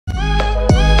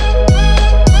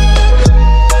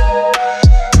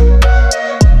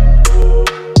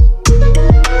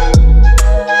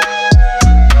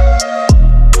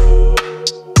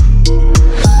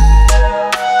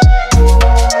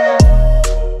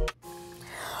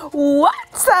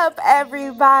up,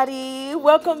 everybody?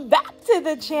 Welcome back to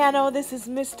the channel. This is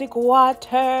Mystic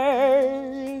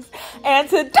Waterz, and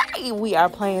today we are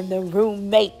playing the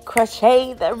roommate crush.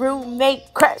 Hey, the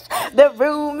roommate crush, the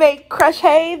roommate crush.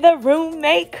 Hey, the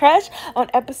roommate crush on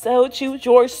episode Choose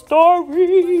Your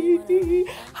Story.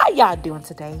 How y'all doing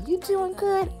today? You doing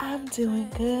good? I'm doing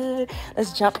good.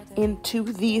 Let's jump into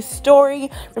the story.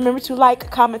 Remember to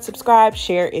like, comment, subscribe,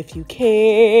 share if you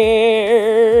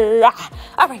care.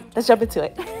 All right, let's jump into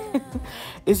it.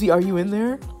 Izzy, are you in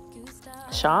there?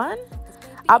 Sean?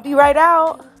 I'll be right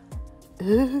out.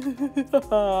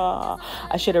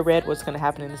 I should have read what's going to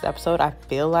happen in this episode. I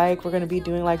feel like we're going to be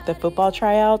doing like the football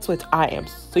tryouts, which I am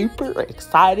super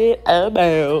excited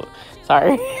about.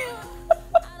 Sorry.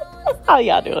 How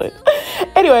y'all doing?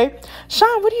 Anyway,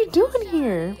 Sean, what are you doing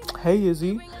here? Hey,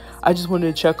 Izzy. I just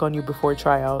wanted to check on you before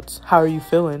tryouts. How are you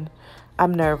feeling?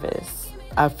 I'm nervous.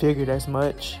 I figured as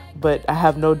much, but I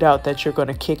have no doubt that you're going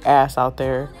to kick ass out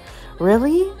there.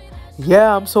 Really?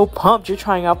 Yeah, I'm so pumped you're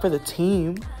trying out for the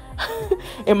team.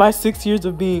 In my 6 years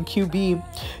of being QB,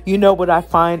 you know what I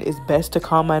find is best to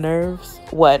calm my nerves?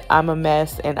 What? I'm a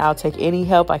mess and I'll take any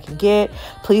help I can get.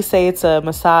 Please say it's a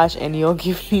massage and you'll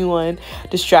give me one.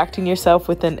 Distracting yourself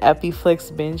with an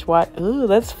Epiflix binge watch. Ooh,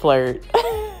 let's flirt.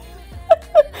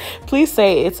 Please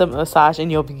say it's a massage and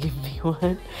you'll be giving me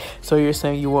one. So you're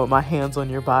saying you want my hands on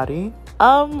your body?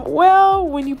 Well,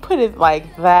 when you put it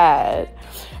like that,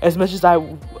 as much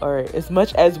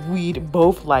as we'd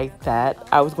both like that,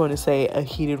 I was going to say a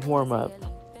heated warm-up.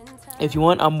 If you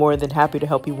want, I'm more than happy to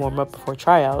help you warm up before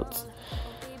tryouts.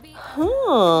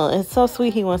 It's so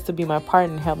sweet he wants to be my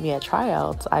partner and help me at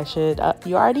tryouts.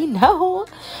 You already know.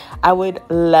 I would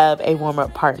love a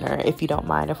warm-up partner, if you don't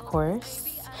mind, of course.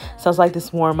 Sounds like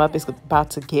this warm-up is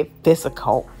about to get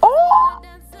physical. Oh,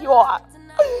 you are.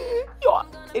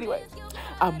 Anyway,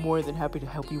 I'm more than happy to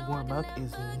help you warm up,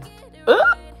 Izzy.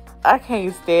 I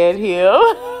can't stand him.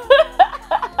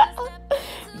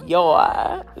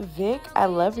 Vic, I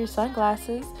love your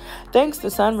sunglasses. Thanks, the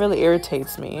sun really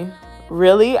irritates me.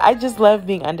 Really? I just love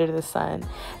being under the sun.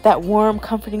 That warm,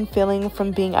 comforting feeling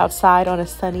from being outside on a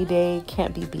sunny day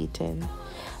can't be beaten.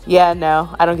 Yeah,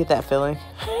 no, I don't get that feeling.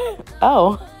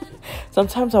 Oh,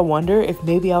 sometimes I wonder if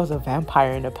maybe I was a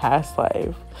vampire in a past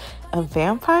life. A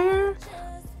vampire?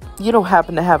 You don't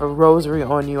happen to have a rosary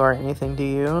on you or anything, do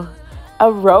you?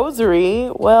 A rosary?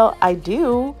 Well, I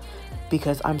do,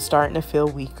 because I'm starting to feel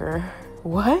weaker.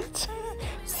 What?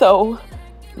 So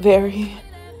very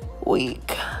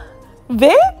weak.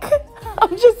 Vic?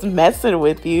 I'm just messing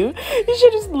with you. You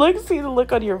should just see the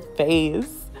look on your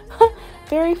face.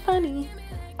 Very funny.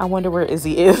 I wonder where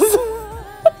Izzy is.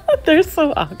 They're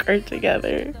so awkward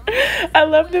together. I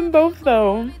love them both,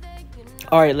 though.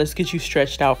 All right, let's get you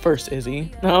stretched out first,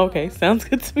 Izzy. Okay, sounds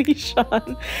good to me,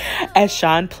 Sean. As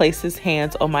Sean placed his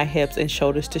hands on my hips and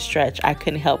shoulders to stretch, I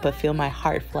couldn't help but feel my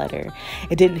heart flutter.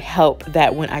 It didn't help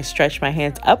that when I stretched my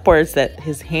hands upwards that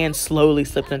his hand slowly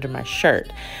slipped under my shirt,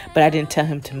 but I didn't tell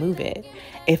him to move it.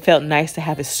 It felt nice to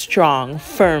have his strong,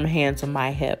 firm hands on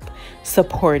my hip,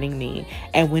 supporting me.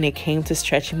 And when it came to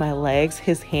stretching my legs,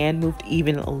 his hand moved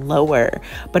even lower,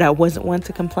 but I wasn't one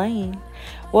to complain.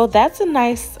 Well, that's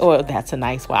nice of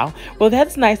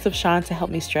Sean to help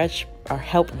me stretch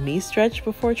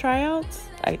before tryouts.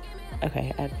 Anyway,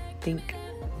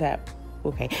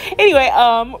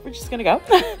 we're just gonna go.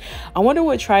 I wonder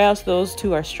what tryouts those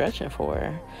two are stretching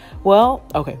for. Well,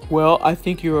 I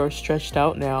think you are stretched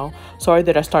out now. Sorry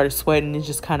that I started sweating. It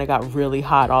just kind of got really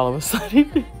hot all of a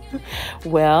sudden.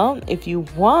 Well, if you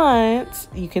want,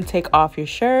 you can take off your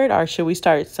shirt, or should we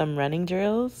start some running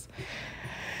drills?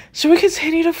 Should we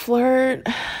continue to flirt?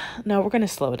 No, we're going to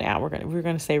slow down. We're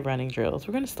going to say running drills.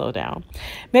 We're going to slow down.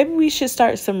 Maybe we should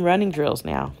start some running drills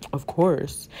now. Of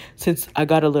course. Since I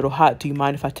got a little hot, do you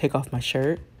mind if I take off my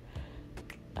shirt?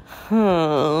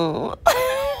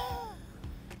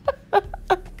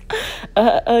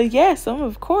 Yes,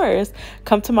 of course.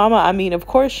 Come to mama. I mean, of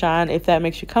course, Sean, if that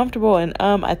makes you comfortable. And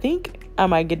I think I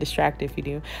might get distracted if you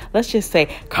do. Let's just say,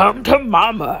 come to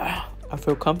mama. I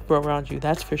feel comfortable around you.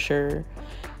 That's for sure.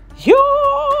 You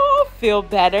feel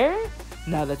better?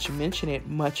 Now that you mention it,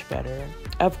 much better.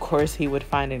 Of course, he would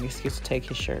find an excuse to take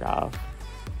his shirt off.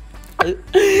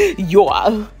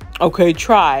 Okay,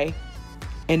 try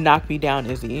and knock me down,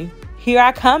 Izzy. Here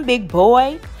I come, big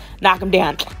boy. Knock him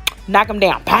down. Knock him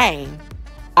down. Bang.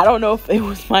 I don't know if it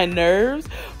was my nerves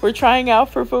for trying out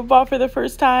for football for the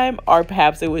first time, or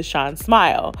perhaps it was Sean's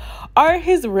smile, or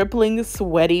his rippling,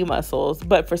 sweaty muscles.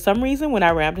 But for some reason, when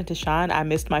I rammed into Sean, I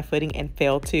missed my footing and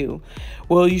fell too.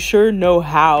 Well, you sure know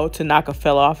how to knock a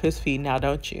fella off his feet now,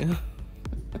 don't you?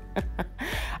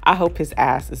 I hope his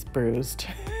ass is bruised.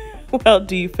 Well,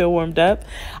 do you feel warmed up?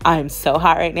 I am so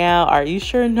hot right now. Are you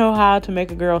sure know how to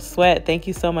make a girl sweat? Thank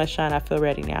you so much, Sean. I feel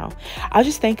ready now. I'll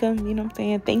just thank him. You know what I'm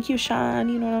saying? Thank you, Sean.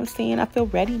 You know what I'm saying? I feel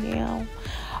ready now.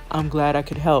 I'm glad I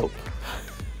could help.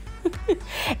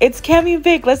 It's Cammy and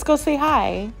Vic. Let's go say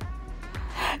hi.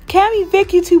 Cammy,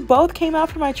 Vic, you two both came out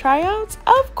for my tryouts?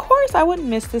 Of course, I wouldn't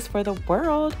miss this for the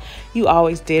world. You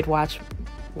always did watch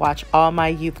all my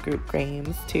youth group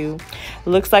games too.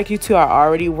 Looks like you two are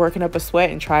already working up a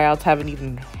sweat and tryouts haven't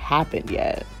even happened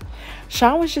yet.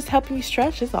 Sean was just helping me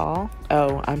stretch is all.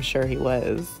 Oh, I'm sure he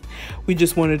was. We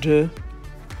just wanted to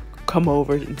come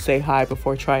over and say hi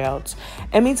before tryouts.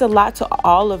 It means a lot to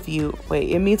all of you.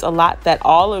 It means a lot that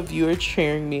all of you are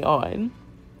cheering me on.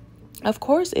 Of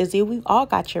course, Izzy, we all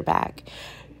got your back.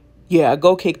 Yeah,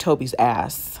 go kick Toby's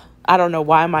ass. I don't know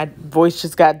why my voice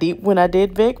just got deep when I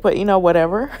did, Vic, but you know,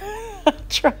 whatever. I'll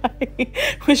try.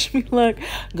 Wish me luck.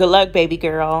 Good luck, baby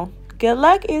girl. Good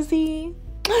luck, Izzy.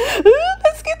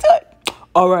 Let's get to it.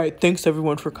 All right, thanks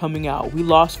everyone for coming out. We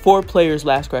lost 4 players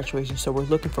last graduation, so we're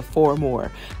looking for 4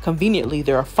 more. Conveniently,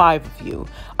 there are 5 of you.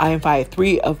 I invited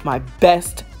 3 of my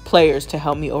best players to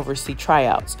help me oversee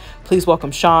tryouts. Please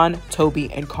welcome Sean,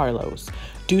 Toby, and Carlos.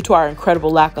 Due to our incredible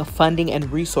lack of funding and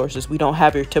resources, we don't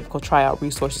have your typical tryout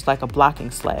resources like a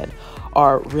blocking sled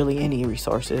or really any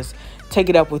resources. Take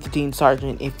it up with Dean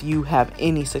Sargent if you have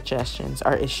any suggestions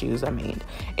or issues,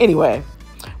 Anyway,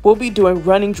 we'll be doing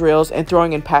running drills and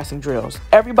throwing and passing drills.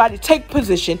 Everybody take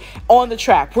position on the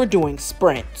track. We're doing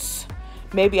sprints.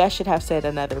 Maybe I should have said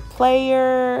another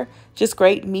player. Just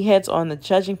great meatheads on the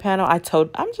judging panel. I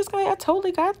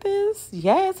totally got this.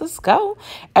 Yes, let's go.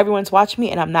 Everyone's watching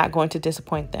me and I'm not going to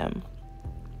disappoint them.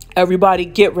 Everybody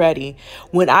get ready.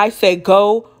 When I say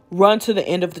go, run to the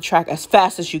end of the track as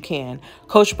fast as you can.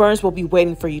 Coach Burns will be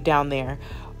waiting for you down there.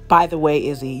 By the way,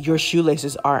 Izzy, your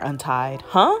shoelaces are untied.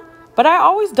 Huh? But I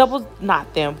always double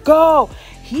knot them. Go.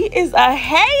 He is a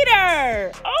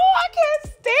hater. Oh, I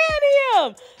can't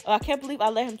stand him. Oh, I can't believe I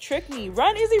let him trick me.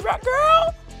 Run, Izzy, run,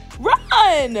 girl.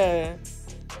 Run!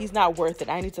 He's not worth it.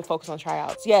 I need to focus on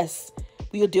tryouts. Yes,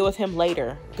 we'll deal with him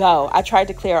later. Go. I tried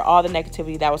to clear all the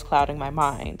negativity that was clouding my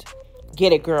mind.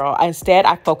 Get it, girl. Instead,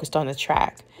 I focused on the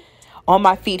track. On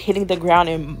my feet, hitting the ground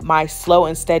in my slow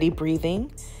and steady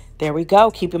breathing. There we go.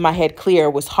 Keeping my head clear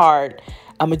was hard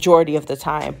a majority of the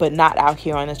time, but not out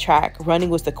here on the track. Running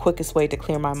was the quickest way to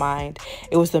clear my mind.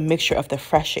 It was the mixture of the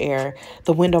fresh air,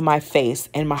 the wind on my face,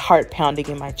 and my heart pounding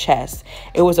in my chest.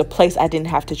 It was a place I didn't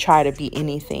have to try to be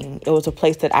anything. It was a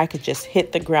place that I could just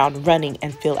hit the ground running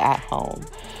and feel at home.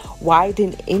 Why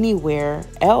didn't anywhere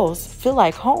else feel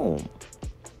like home?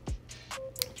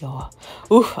 Yo,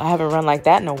 I haven't run like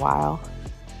that in a while.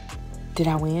 Did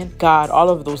I win? God, all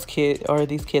of these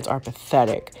kids are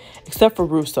pathetic. Except for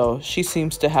Russo. She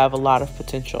seems to have a lot of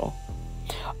potential.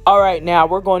 All right, now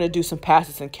we're going to do some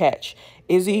passes and catch.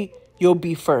 Izzy, you'll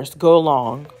be first. Go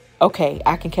along. Okay,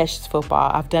 I can catch this football.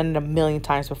 I've done it a million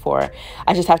times before.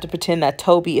 I just have to pretend that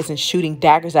Toby isn't shooting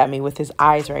daggers at me with his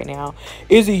eyes right now.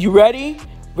 Izzy, you ready?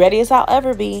 Ready as I'll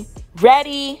ever be.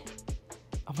 Ready?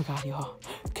 Oh my God, y'all.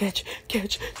 Catch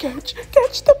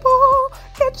the ball.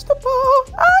 Catch the ball.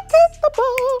 I catch the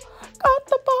ball. Got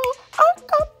the ball. I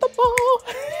got the ball.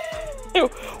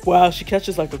 Wow, she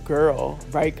catches like a girl.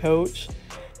 Right, coach?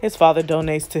 His father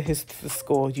donates to the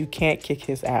school. You can't kick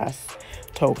his ass,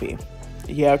 Toby.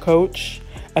 Yeah, coach?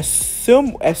 As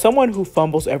someone who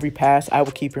fumbles every pass, I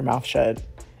will keep your mouth shut.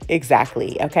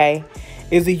 Exactly, okay?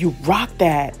 Izzy, you rock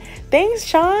that. Thanks,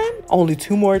 Sean. Only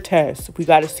 2 more tests. We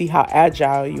got to see how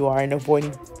agile you are in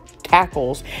avoiding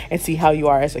tackles and see how you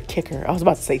are as a kicker. I was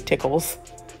about to say tickles.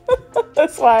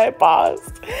 That's why I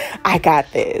paused. I got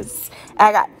this.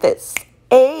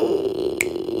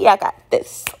 Hey, I got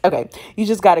this. Okay, you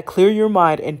just got to clear your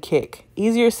mind and kick.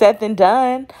 Easier said than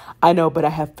done. I know, but I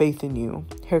have faith in you.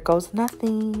 Here goes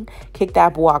nothing. Kick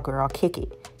that ball, girl. Kick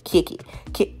it. Kick it.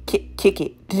 Kick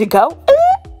it. Did it go?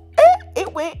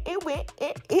 It went.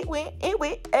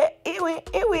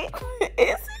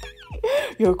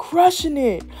 You're crushing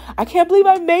it. I can't believe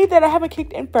I made that. I haven't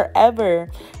kicked in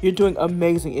forever. You're doing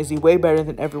amazing, Izzy. Way better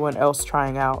than everyone else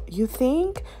trying out. You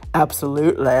think?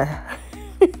 Absolutely.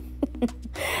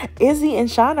 Izzy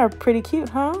and Sean are pretty cute,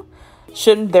 huh?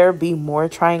 Shouldn't there be more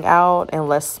trying out and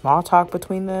less small talk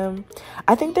between them?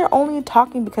 I think they're only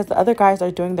talking because the other guys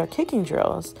are doing their kicking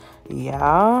drills.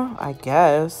 Yeah, I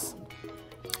guess.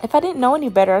 If I didn't know any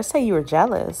better, I'd say you were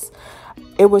jealous.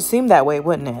 It would seem that way,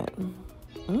 wouldn't it?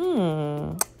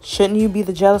 Shouldn't you be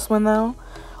the jealous one, though?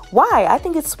 Why? I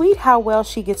think it's sweet how well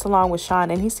she gets along with Sean,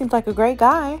 and he seems like a great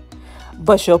guy.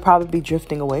 But she'll probably be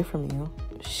drifting away from you.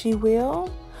 She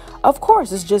will? Of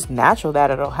course, it's just natural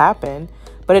that it'll happen,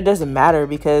 but it doesn't matter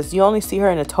because you only see her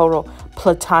in a total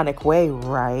platonic way,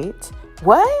 right?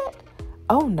 What?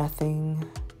 Oh, nothing.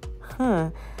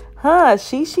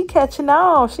 She catching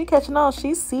on. She catching on.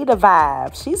 She see the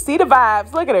vibes. She see the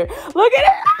vibes. Look at her. Look at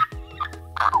her.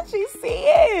 She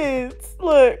sees.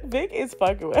 Look, Vic is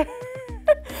fucking with her.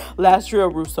 Last drill,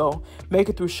 Russo. Make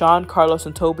it through Sean, Carlos,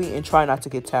 and Toby and try not to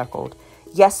get tackled.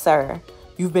 Yes, sir.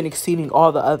 You've been exceeding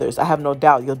all the others. I have no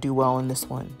doubt you'll do well in this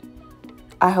one.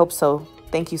 I hope so.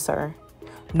 Thank you, sir.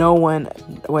 None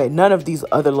of these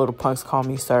other little punks call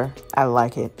me sir. I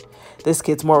like it. This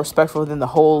kid's more respectful than the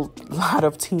whole lot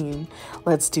of team.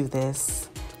 Let's do this.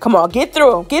 Come on, get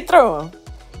through him. Get through him.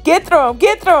 Get through him.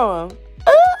 Get through him.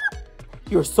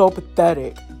 You're so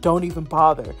pathetic. Don't even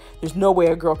bother. There's no way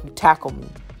a girl can tackle me.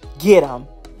 Get him.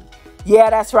 Yeah,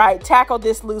 that's right. Tackle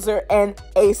this loser and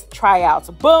ace tryouts.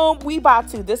 Boom. We about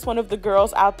to. This one of the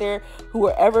girls out there who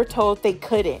were ever told they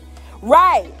couldn't.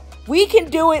 Right. We can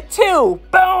do it too.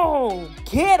 Boom.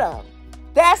 Get him.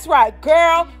 That's right,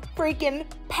 girl. Freaking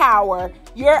power.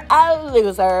 You're a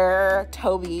loser,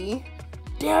 Toby.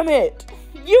 Damn it.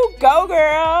 You go,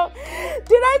 girl.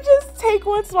 Did I just take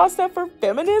one small step for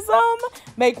feminism?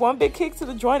 Make one big kick to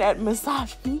the joint at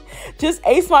misogyny? Just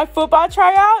ace my football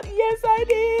tryout? Yes, I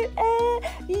did.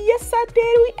 Yes, I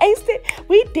did. We aced it.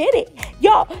 We did it.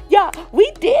 Y'all, we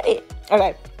did it.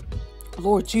 Okay.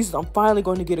 Lord Jesus, I'm finally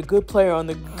going to get a good player on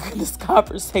this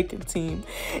godforsaken team.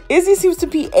 Izzy seems to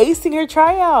be acing her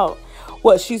tryout.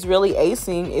 What she's really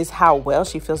acing is how well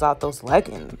she fills out those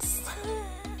leggings.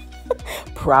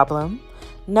 Problem?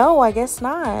 No, I guess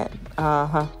not.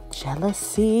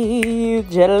 Jealousy.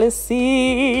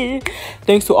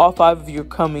 Thanks to all 5 of you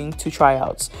coming to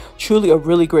tryouts. Truly a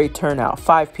really great turnout.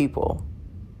 5 people.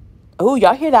 Oh,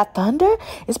 y'all hear that thunder?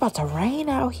 It's about to rain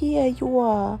out here, you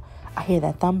are. I hear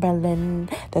that thumbling.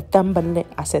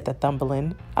 I said the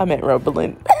thumbling. I meant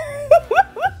rumbling.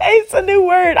 It's a new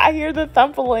word. I hear the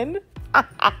thumbling.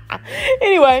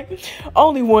 Anyway,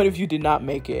 only one of you did not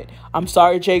make it. I'm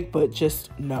sorry, Jake, but just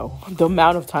no. The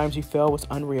amount of times you fell was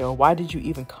unreal. Why did you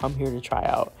even come here to try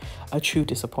out? A true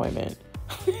disappointment.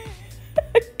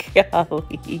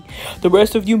 Golly. The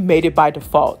rest of you made it by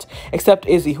default, except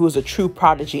Izzy, who is a true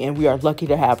prodigy, and we are lucky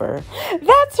to have her.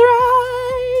 That's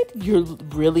right. You're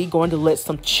really going to let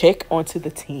some chick onto the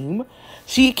team?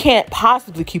 She can't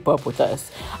possibly keep up with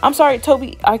us. I'm sorry,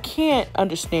 Toby, I can't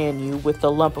understand you with the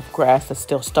lump of grass that's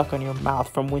still stuck on your mouth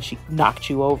from when she knocked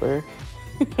you over.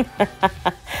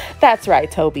 That's right,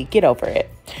 Toby. Get over it.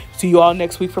 See you all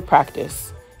next week for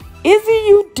practice. Izzy,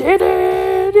 you did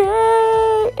it.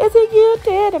 Yay. Izzy, you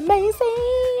did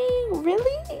amazing.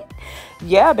 Really?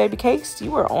 Yeah, baby cakes,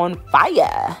 you were on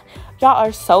fire. Y'all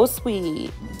are so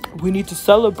sweet. We need to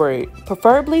celebrate,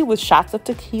 preferably with shots of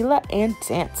tequila and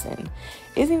dancing.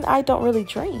 Izzy and I don't really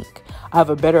drink. I have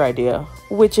a better idea,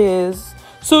 which is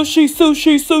sushi.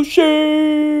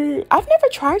 I've never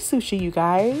tried sushi, you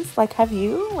guys. Like, have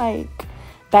you? Like,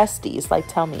 besties, like,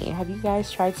 tell me, have you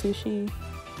guys tried sushi?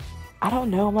 I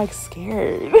don't know. I'm like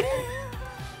scared.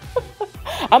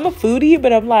 I'm a foodie,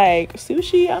 but I'm like,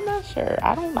 sushi, I'm not sure.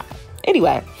 I don't know.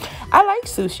 Anyway, I like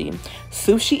sushi.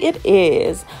 Sushi it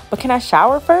is. But can I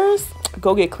shower first?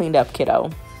 Go get cleaned up,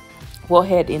 kiddo. We'll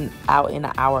head out in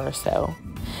an hour or so.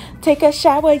 Take a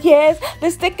shower, yes.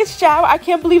 Let's take a shower. I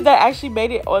can't believe that I actually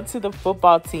made it onto the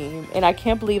football team. And I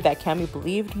can't believe that Cammie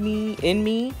believed in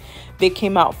me. They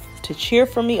came out to cheer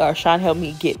for me, or Sean helped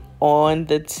me get on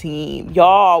the team.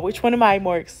 Y'all, which one am I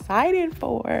more excited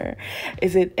for?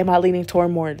 Am I leaning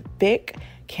toward more Vic,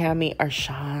 Cammie, or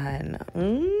Sean?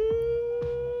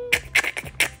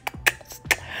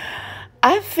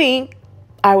 I think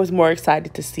I was more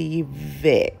excited to see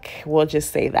Vic. We'll just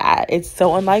say that. It's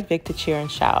so unlike Vic to cheer and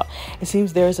shout. It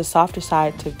seems there is a softer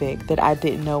side to Vic that I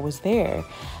didn't know was there.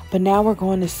 But now we're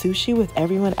going to sushi with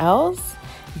everyone else?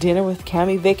 Dinner with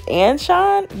Cammie, Vic, and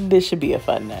Sean? This should be a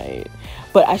fun night.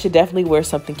 But I should definitely wear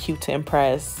something cute to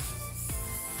impress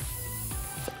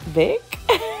Vic.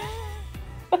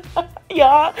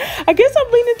 Y'all, I guess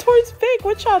I'm leaning towards Vic.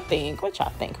 What y'all think?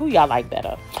 Who y'all like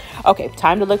better? Okay,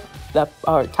 time to look for the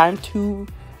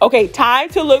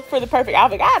perfect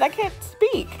outfit. God, I can't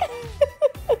speak.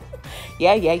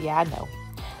 Yeah, I know.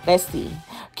 Let's see.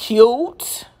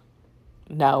 Cute.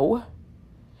 No.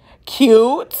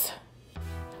 Cute.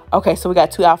 Okay, so we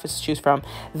got 2 outfits to choose from.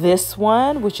 This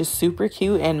one, which is super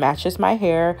cute and matches my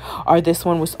hair, or this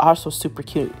one was also super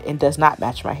cute and does not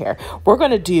match my hair. We're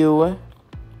going to do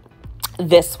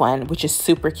this one, which is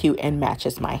super cute and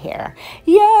matches my hair.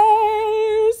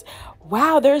 Yes!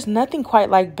 Wow, there's nothing quite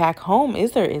like back home,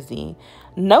 is there, Izzy?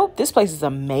 Nope, this place is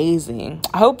amazing.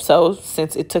 I hope so,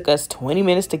 since it took us 20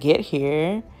 minutes to get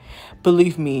here.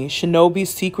 Believe me, Shinobi's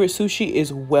secret sushi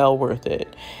is well worth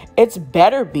it. It's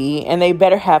better be, and they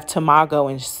better have tamago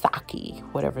and sake,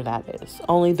 whatever that is.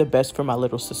 Only the best for my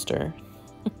little sister.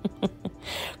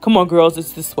 Come on, girls,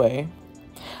 it's this way.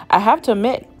 I have to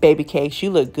admit, baby cakes, you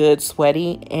look good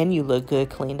sweaty, and you look good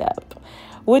cleaned up.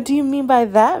 What do you mean by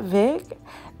that, Vic?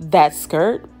 That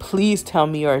skirt? Please tell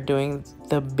me you are doing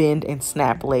the bend and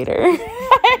snap later.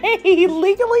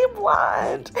 Legally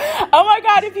Blonde. Oh my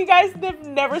god, if you guys have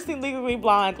never seen Legally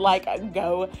Blonde, like,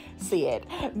 go see it.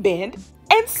 Bend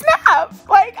and snap.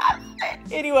 Like,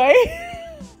 anyway.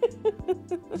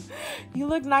 You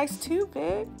look nice too,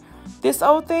 Vic. This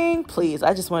old thing, please.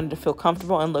 I just wanted to feel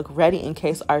comfortable and look ready in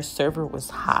case our server was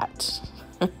hot.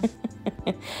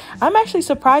 I'm actually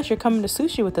surprised you're coming to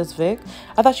sushi with us, Vic.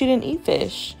 I thought you didn't eat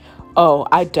fish. Oh,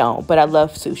 I don't, but I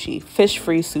love sushi.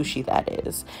 Fish-free sushi, that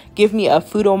is. Give me a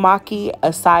fudomaki,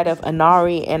 a side of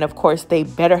inari, and of course, they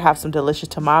better have some delicious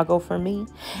tamago for me.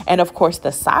 And of course,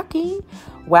 the sake.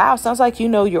 Wow, sounds like you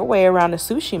know your way around the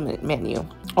sushi menu.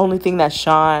 Only thing that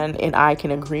Sean and I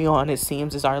can agree on, it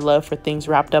seems, is our love for things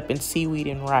wrapped up in seaweed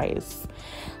and rice.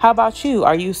 How about you?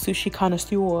 Are you a sushi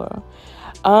connoisseur?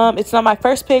 It's not my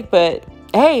first pick, but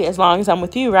hey, as long as I'm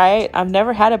with you, right? I've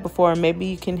never had it before. Maybe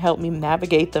you can help me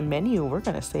navigate the menu. We're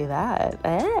going to say that.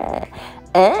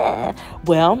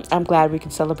 Well, I'm glad we can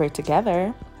celebrate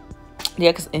together.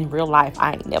 Yeah, because in real life,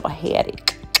 I ain't never had it.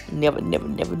 Never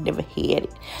had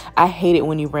it. I hate it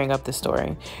when you bring up this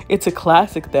story. It's a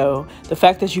classic, though. The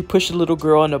fact that you pushed a little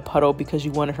girl in a puddle because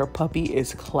you wanted her puppy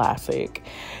is classic.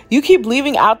 You keep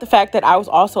leaving out the fact that I was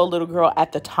also a little girl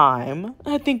at the time.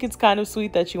 I think it's kind of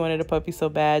sweet that you wanted a puppy so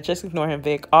bad. Just ignore him,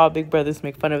 Vic. All big brothers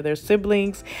make fun of their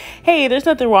siblings. Hey, there's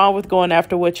nothing wrong with going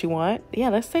after what you want. Yeah,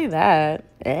 let's say that.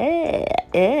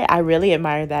 I really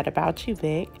admire that about you,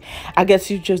 Vic. I guess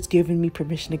you've just given me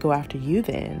permission to go after you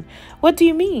then. What do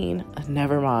you mean?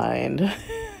 Never mind.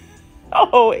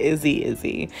 Oh,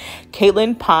 Izzy.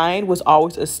 Caitlin Pine was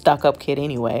always a stuck-up kid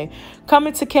anyway.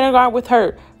 Coming to kindergarten with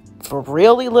her for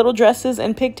really little dresses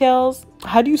and pigtails.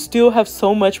 How do you still have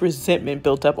so much resentment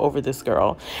built up over this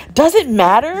girl? Does it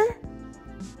matter?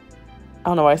 I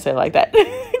don't know why I say it like that.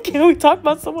 Can we talk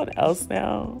about someone else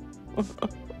now?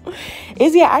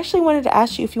 Izzy, I actually wanted to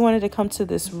ask you if you wanted to come to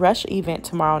this Rush event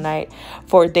tomorrow night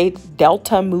for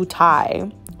Delta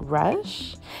Mutai.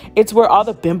 Rush? It's where all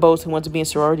the bimbos who want to be in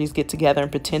sororities get together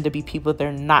and pretend to be people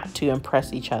they're not to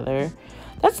impress each other.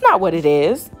 That's not what it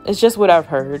is. It's just what I've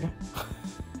heard.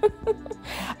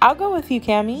 I'll go with you,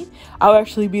 Cammy. I'll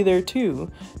actually be there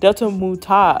too. Delta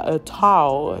Mutai,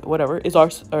 Tau, whatever, is our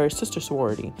sister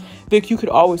sorority. Vic, you could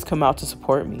always come out to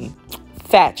support me.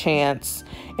 Fat chance.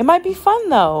 It might be fun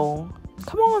though.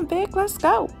 Come on, Vic, let's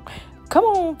go. Come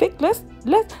on, Vic, let's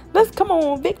come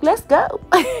on, Vic, let's go.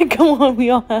 Come on, we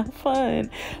all have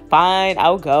fun. Fine,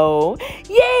 I'll go.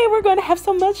 Yay, we're gonna have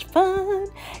so much fun.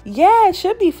 Yeah, it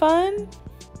should be fun.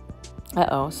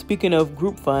 Speaking of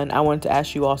group fun, I wanted to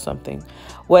ask you all something.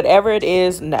 Whatever it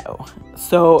is, no.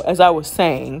 So, as I was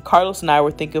saying, Carlos and I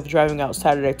were thinking of driving out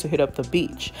Saturday to hit up the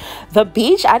beach. The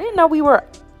beach? I didn't know we were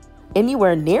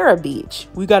anywhere near a beach.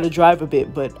 We got to drive a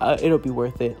bit, but it'll be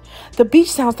worth it. The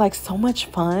beach sounds like so much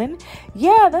fun.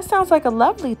 Yeah, that sounds like a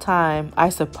lovely time. I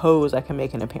suppose I can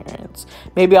make an appearance.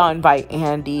 Maybe I'll invite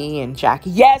Andy and Jackie.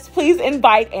 Yes, please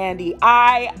invite Andy.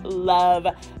 I love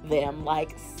them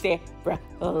like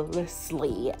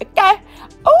seriously. Okay.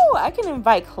 Oh, I can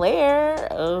invite Claire.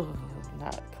 Oh,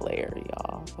 not Claire,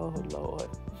 y'all. Oh, Lord.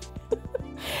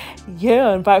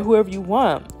 Yeah, invite whoever you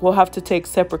want. We'll have to take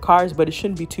separate cars, but it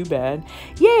shouldn't be too bad.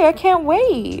 Yeah, I can't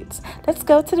wait. Let's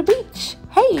go to the beach.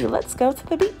 Hey, let's go to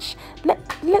the beach.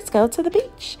 Let's go to the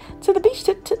beach. To the beach,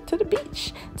 to the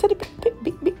beach. To the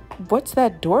beach. What's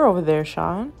that door over there,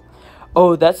 Sean?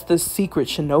 Oh, that's the secret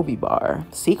shinobi bar.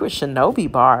 Secret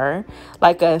shinobi bar?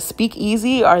 Like a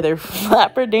speakeasy? Are there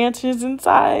flapper dancers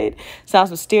inside? Sounds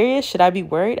mysterious. Should I be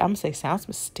worried? I'm going to say sounds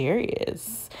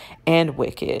mysterious and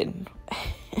wicked.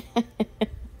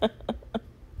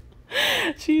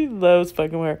 She loves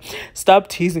fucking her. Stop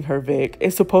teasing her, Vic.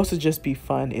 It's supposed to just be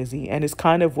fun, Izzy, and it's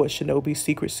kind of what Shinobi's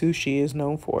secret sushi is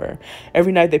known for.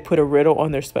 Every night they put a riddle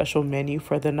on their special menu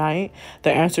for the night.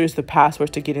 The answer is the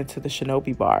password to get into the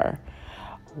shinobi bar.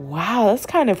 Wow, that's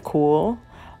kind of cool.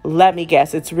 Let me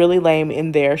guess, it's really lame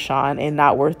in there, Sean, and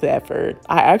not worth the effort.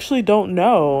 I actually don't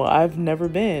know. I've never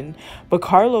been. But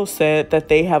Carlos said that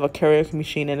they have a karaoke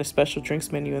machine and a special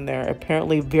drinks menu in there.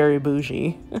 Apparently very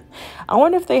bougie. I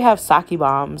wonder if they have sake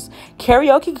bombs.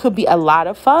 Karaoke could be a lot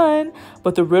of fun,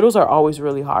 but the riddles are always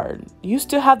really hard. You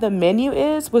still have the menu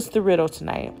is? What's the riddle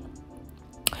tonight?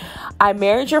 I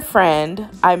married your friend.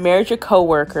 I married your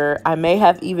coworker. I may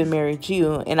have even married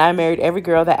you. And I married every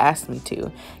girl that asked me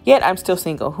to. Yet I'm still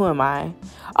single. Who am I?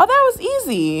 Oh, that was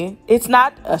easy. It's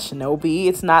not a shinobi.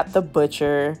 It's not the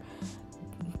butcher.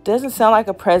 Doesn't sound like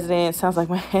a president. Sounds like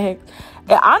my ex.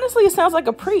 Honestly, it sounds like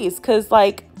a priest. Because,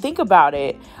 like, think about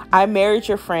it. I married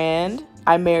your friend.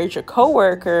 I married your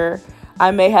coworker. I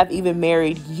may have even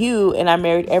married you. And I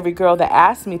married every girl that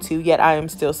asked me to. Yet I am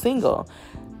still single.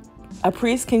 A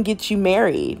priest can get you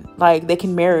married. Like, they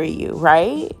can marry you,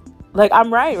 right? Like,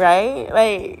 I'm right?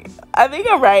 Like, I think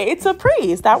I'm right. It's a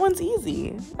priest. That one's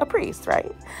easy. A priest,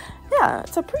 right? Yeah,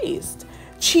 it's a priest.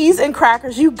 Cheese and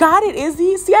crackers. You got it,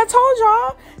 Izzy. See, I told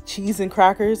y'all. Cheese and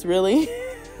crackers, really?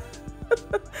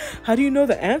 How do you know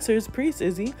the answer is priest,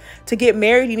 Izzy? To get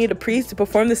married, you need a priest to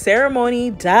perform the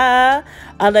ceremony. Duh.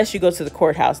 Unless you go to the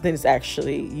courthouse. Then it's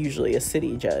actually usually a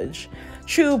city judge.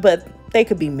 True, but they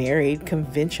could be married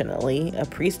conventionally. A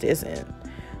priest isn't.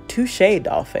 Touche,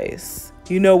 dollface.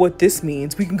 You know what this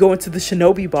means. We can go into the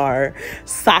shinobi bar.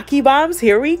 Sake bombs,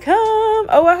 here we come.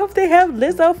 Oh, I hope they have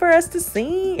Lizzo for us to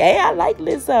sing. Hey, I like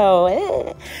Lizzo.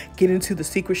 Hey. Getting to the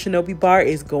secret shinobi bar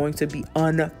is going to be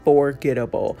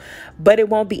unforgettable. But it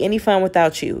won't be any fun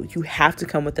without you. You have to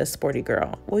come with us, sporty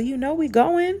girl. Well, you know we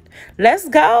going. Let's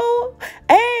go.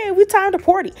 Hey, we time to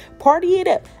party. Party it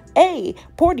up. Hey,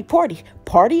 party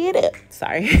it up.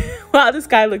 Sorry. Wow, this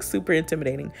guy looks super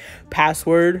intimidating.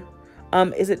 Password.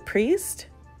 Is it priest?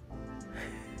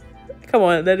 Come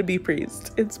on, let it be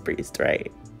priest. It's priest,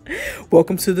 right?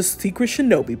 Welcome to the secret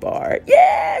shinobi bar.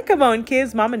 Yeah, come on,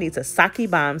 kids. Mama needs a sake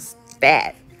bomb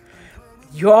stat.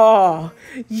 Y'all.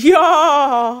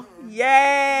 Yes.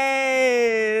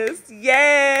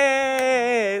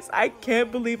 I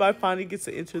can't believe I finally get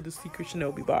to enter the secret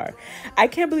shinobi bar. I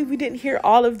can't believe we didn't hear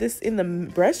all of this in the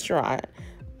restaurant.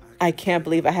 I can't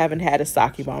believe I haven't had a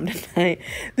sake bomb tonight.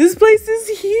 This place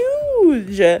is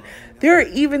huge. There are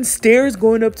even stairs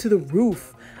going up to the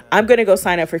roof. I'm going to go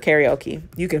sign up for karaoke.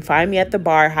 You can find me at the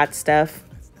bar, hot stuff.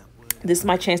 This is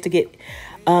my chance to get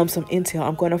some intel.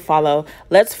 I'm going to follow.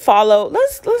 Let's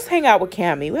hang out with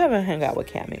Cammy. We haven't hung out with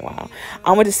Cammy in a while.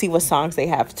 I want to see what songs they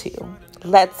have too.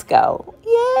 Let's go.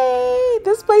 Yay!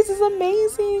 This place is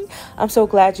amazing. I'm so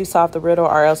glad you solved the riddle,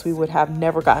 or else we would have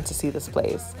never gotten to see this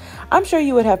place. I'm sure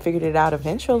you would have figured it out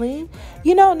eventually.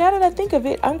 You know, now that I think of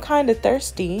it, I'm kind of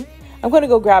thirsty. I'm going to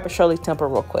go grab a Shirley Temple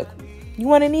real quick. You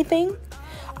want anything?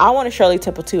 I want a Shirley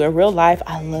Temple too. In real life,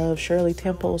 I love Shirley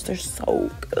Temples. They're so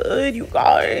good, you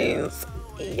guys.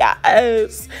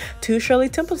 Yes. 2 Shirley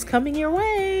Temples coming your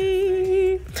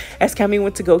way. As Cammy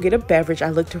went to go get a beverage,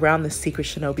 I looked around the secret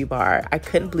shinobi bar. I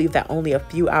couldn't believe that only a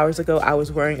few hours ago I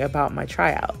was worrying about my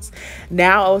tryouts.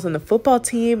 Now I was on the football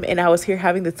team and I was here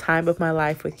having the time of my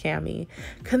life with Cammy.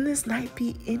 Couldn't this night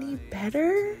be any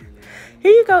better?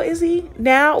 Here you go, Izzy.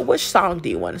 Now, which song do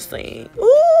you want to sing?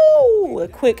 Ooh, a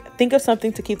quick, think of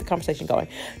something to keep the conversation going.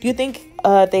 Do you think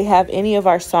they have any of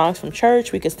our songs from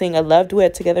church? We could sing a love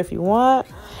duet together if you want.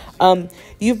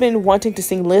 You've been wanting to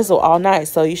sing Lizzo all night,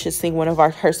 so you should sing one of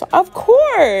her songs. Of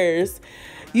course.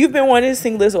 You've been wanting to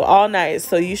sing Lizzo all night,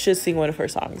 so you should sing one of her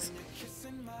songs.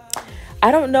 I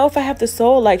don't know if I have the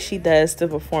soul like she does to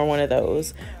perform one of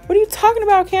those. What are you talking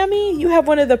about, Cammy? You have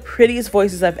one of the prettiest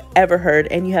voices I've ever heard,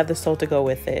 and you have the soul to go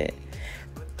with it.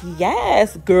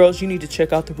 Yes, girls, you need to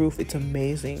check out the roof. It's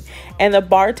amazing. And the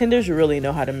bartenders really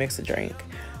know how to mix a drink.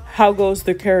 How goes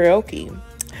the karaoke?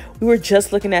 We were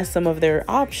just looking at some of their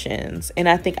options, and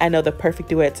I think I know the perfect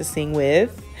duet to sing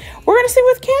with. We're going to sing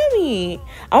with Cammy.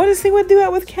 I want to sing with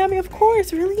duet with Cammy, of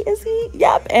course. Really, Izzy?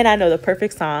 Yep. And I know the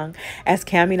perfect song. As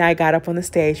Cammy and I got up on the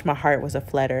stage, my heart was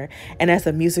aflutter. And as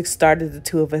the music started, the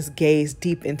two of us gazed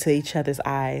deep into each other's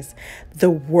eyes. The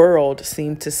world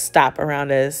seemed to stop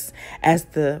around us as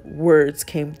the words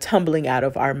came tumbling out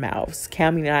of our mouths.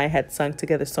 Cammy and I had sung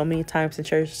together so many times in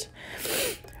church.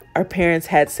 Our parents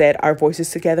had said our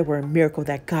voices together were a miracle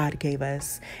that God gave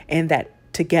us, and that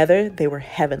together they were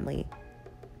heavenly.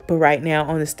 But right now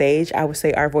on the stage, I would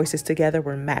say our voices together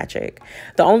were magic.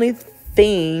 The only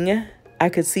thing I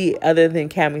could see other than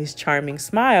Cammy's charming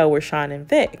smile were Sean and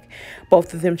Vic,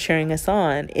 both of them cheering us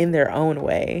on in their own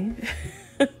way.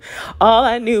 All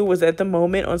I knew was at the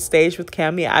moment on stage with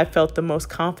Cammy, I felt the most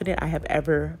confident I have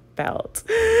ever felt.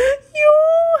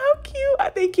 How cute. I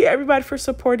thank you everybody for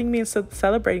supporting me and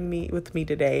celebrating me with me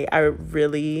today. It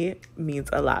really means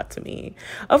a lot to me.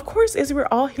 Of course, Izzy, we're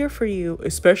all here for you,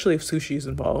 especially if sushi is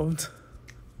involved.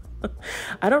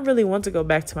 I don't really want to go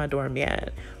back to my dorm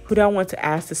yet. Who do I want to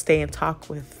ask to stay and talk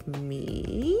with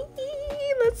me?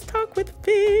 let's talk with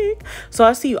Vic. So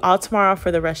I'll see you all tomorrow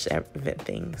for the rush event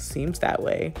thing. Seems that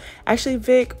way. Actually,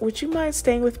 Vic, would you mind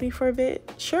staying with me for a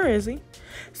bit? Sure, Izzy.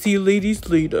 See you ladies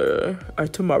later or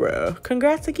tomorrow.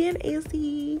 Congrats again,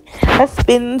 Izzy. Let's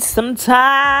spend some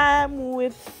time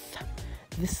with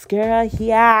this girl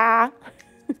here.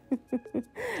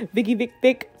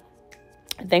 Vic.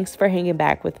 Thanks for hanging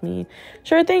back with me.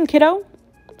 Sure thing, kiddo.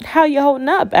 How you holding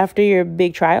up after your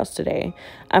big trials today?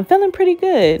 I'm feeling pretty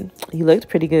good. You looked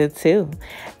pretty good too.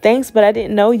 Thanks, but I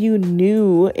didn't know you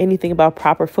knew anything about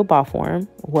proper football form.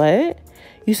 What?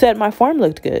 You said my form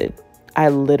looked good. I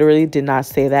literally did not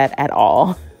say that at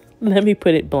all. Let me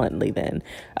put it bluntly then.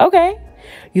 Okay.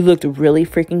 You looked really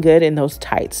freaking good in those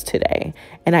tights today,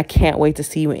 and I can't wait to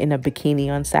see you in a bikini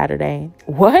on Saturday.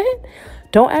 What?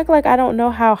 Don't act like I don't know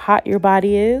how hot your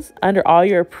body is. Under all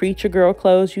your preacher girl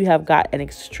clothes, you have got an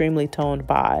extremely toned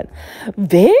bod.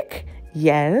 Vic?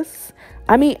 Yes.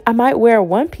 I mean, I might wear a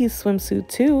one-piece swimsuit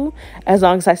too, as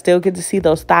long as I still get to see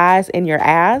those thighs and your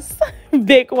ass.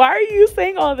 Vic, why are you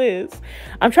saying all this?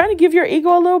 I'm trying to give your ego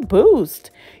a little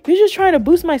boost. You're just trying to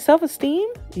boost my self-esteem?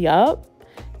 Yup.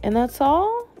 And that's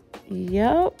all?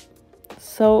 Yup.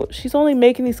 So she's only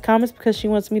making these comments because she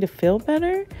wants me to feel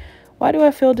better? Why do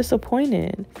I feel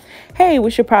disappointed? Hey,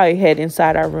 we should probably head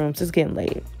inside our rooms. It's getting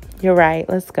late. You're right.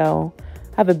 Let's go.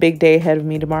 I have a big day ahead of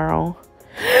me tomorrow.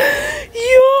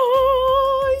 Yeah.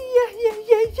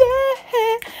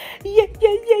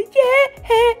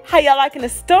 How y'all liking the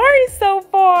story so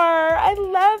far? I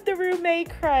love the roommate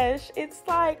crush. It's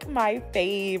like my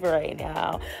favorite right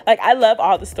now. Like, I love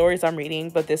all the stories I'm reading,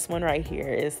 but this one right here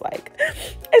is like,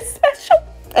 it's special.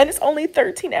 And it's only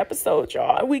 13 episodes,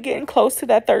 y'all. We getting close to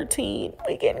that 13.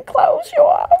 We getting close,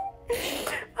 y'all.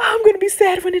 I'm going to be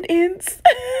sad when it ends.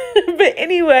 But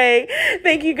anyway,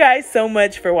 thank you guys so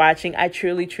much for watching. I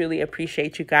truly, truly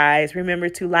appreciate you guys. Remember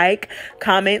to like,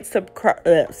 comment, subscribe.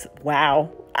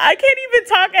 Wow. I can't even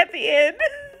talk at the end.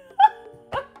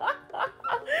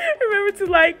 Remember to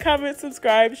like, comment,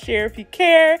 subscribe, share if you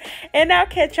care. And I'll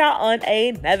catch y'all on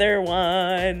another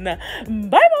one.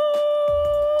 Bye-bye.